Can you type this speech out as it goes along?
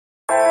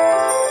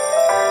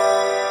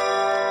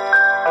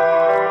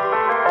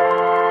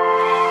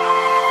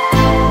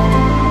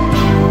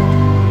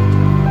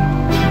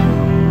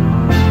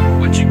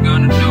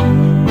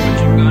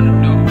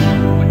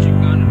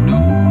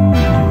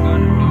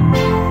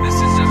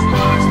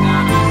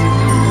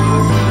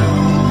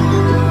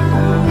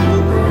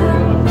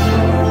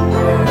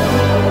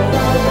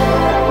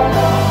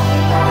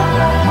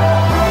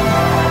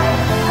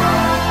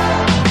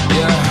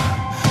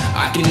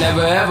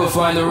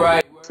find the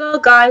right. So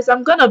guys,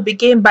 I'm gonna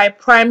begin by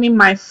priming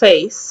my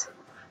face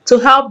to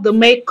help the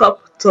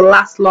makeup to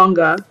last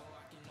longer.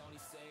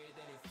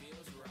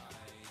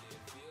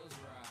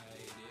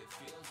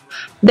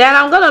 Then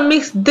I'm gonna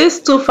mix these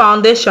two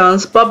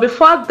foundations, but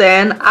before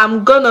then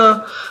I'm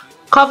gonna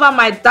cover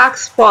my dark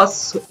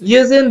spots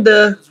using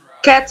the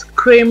Ket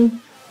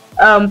Cream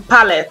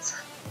palette.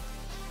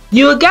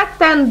 You'll get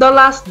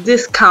 $10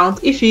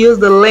 discount if you use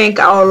the link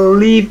I'll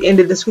leave in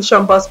the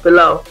description box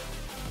below.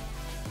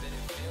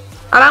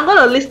 And I'm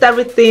gonna list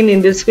everything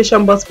in the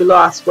description box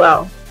below as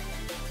well.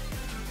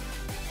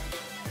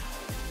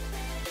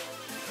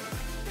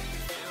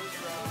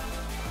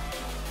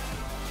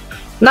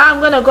 Now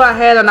I'm gonna go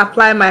ahead and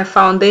apply my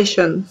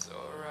foundation.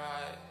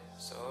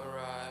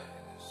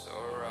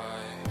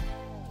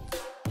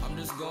 I'm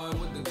just going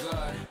with the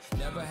gut.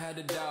 Never had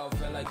a doubt,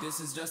 felt like this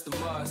is just a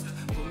must.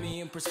 Put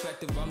me in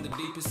perspective, I'm the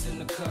deepest in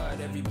the cut.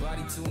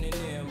 Everybody tuning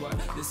in, but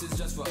this is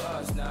just for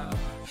us now.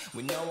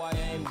 We know I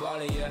ain't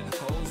ballin' yet.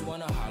 Hoes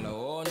wanna holler,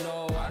 oh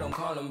no, I don't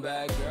call them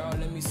back. Girl,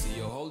 let me see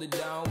you hold it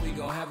down, we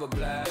gon' have a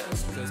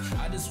blast. Cause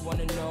I just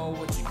wanna know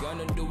what you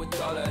gonna do with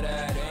all of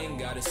that. Ain't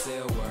gotta say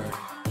a word,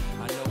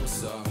 I know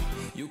what's up,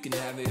 you can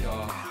have it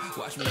all.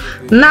 Watch me.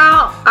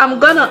 Now I'm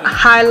gonna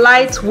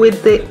highlight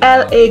with the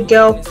LA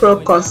Girl Pro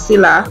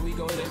Concealer.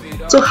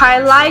 To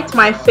highlight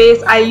my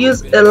face, I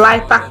use a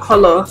lighter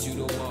color.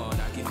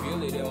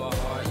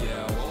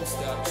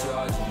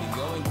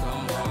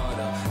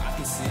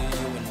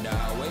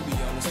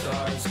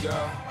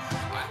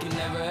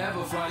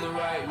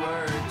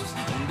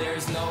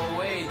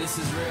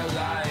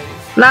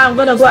 Now I'm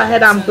gonna go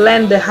ahead and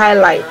blend the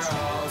highlight.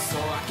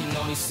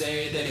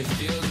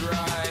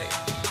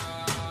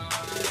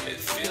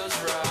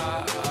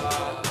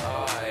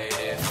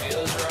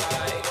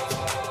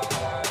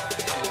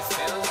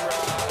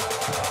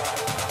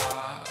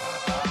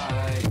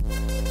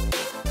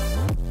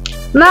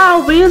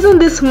 Now we're using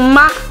this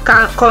MAC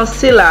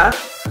concealer.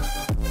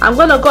 I'm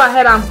gonna go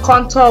ahead and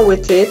contour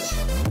with it.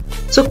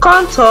 To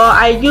contour,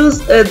 I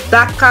use a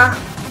darker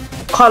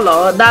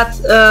color,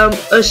 that's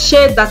a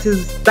shade that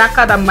is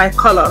darker than my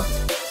color.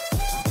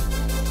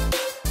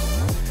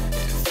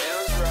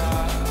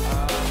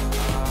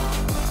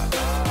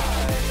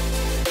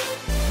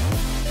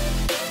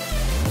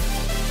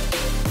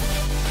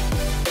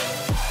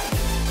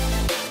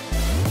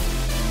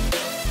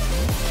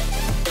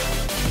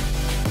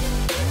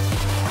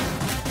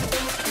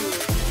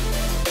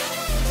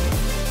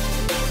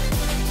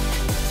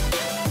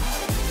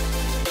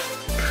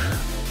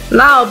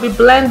 Now I'll be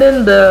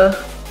blending the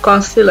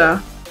concealer.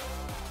 I'm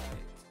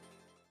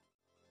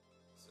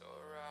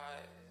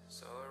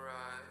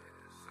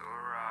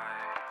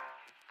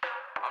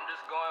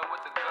just going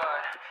with the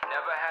gut.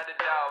 Never had a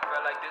doubt,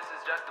 felt like this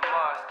is just a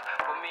must.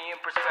 Put me in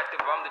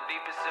perspective, I'm the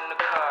deepest in the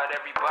cut.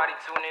 Everybody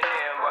tuning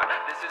in, but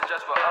this is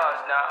just for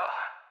us now.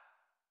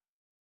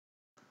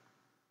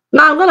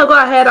 Now I'm gonna go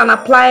ahead and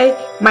apply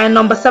my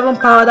number 7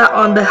 powder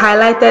on the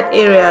highlighted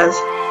areas.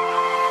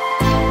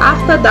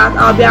 After that,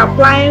 I'll be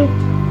applying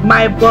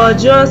my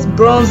BORJOIS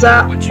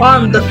bronzer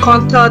on the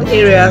contoured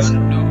areas.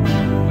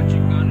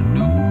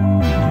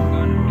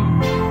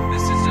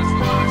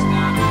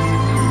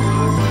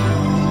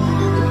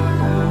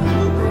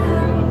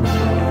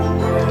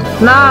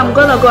 Now I'm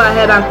gonna go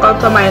ahead and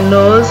contour my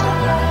nose.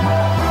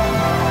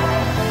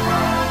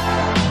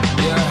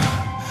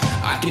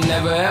 I can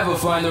never ever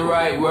find the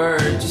right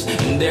words,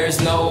 and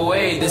there's no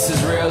way this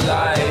is real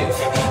life.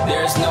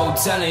 There's no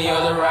telling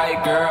you're the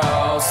right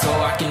girl, so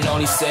I can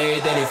only say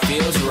that it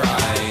feels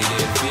right.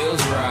 It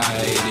feels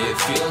right, it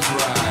feels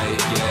right.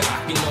 Yeah, I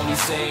can only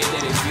say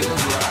that it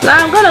feels right. Now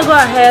I'm gonna go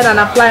ahead and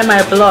apply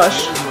my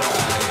blush. Yeah,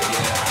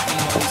 I can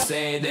only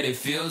say that it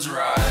feels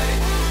right.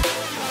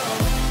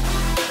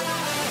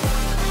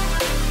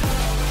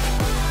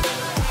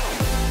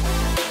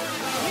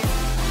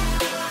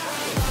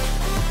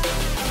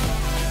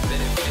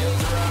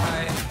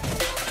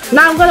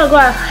 Now I'm gonna go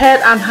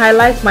ahead and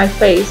highlight my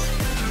face.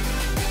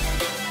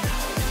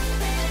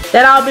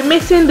 Then I'll be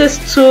mixing these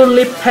 2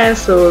 lip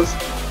pencils.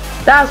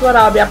 That's what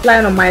I'll be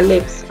applying on my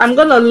lips. I'm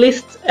gonna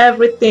list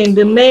everything,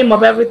 the name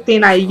of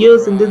everything I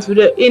use in this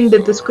video in the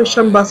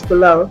description box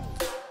below.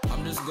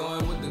 I'm just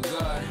going with the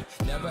gut.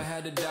 Never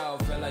had a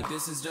doubt, felt like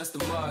this is just a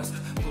must.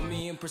 Put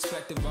me in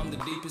perspective, I'm the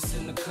deepest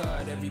in the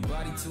cut.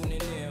 Everybody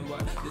tuning in,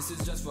 but this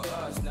is just for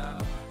us now.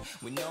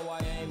 We know I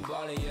ain't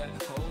ballin' yet.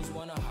 Hoes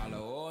wanna holler,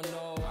 oh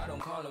no, I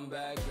don't call them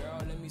back. Girl,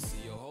 let me see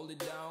you hold it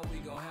down, we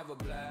gon' have a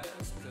blast.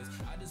 Cause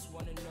I just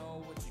wanna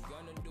know what you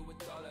gonna do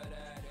with all of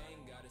that.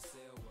 Ain't gotta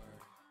say a word,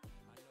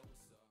 I know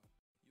what's up,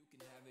 you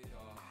can have it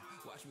all.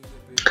 Watch me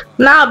whip it up.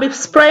 Now I'll be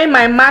spraying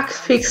my MAC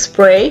Fix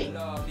spray.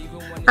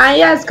 And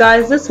yes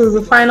guys, this is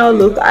the final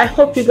look. I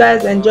hope you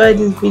guys enjoyed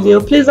this video.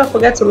 Please don't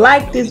forget to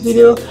like this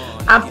video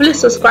and please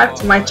subscribe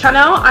to my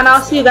channel, and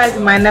I'll see you guys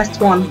in my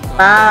next one.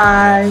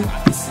 Bye.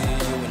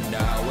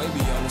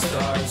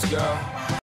 Girl.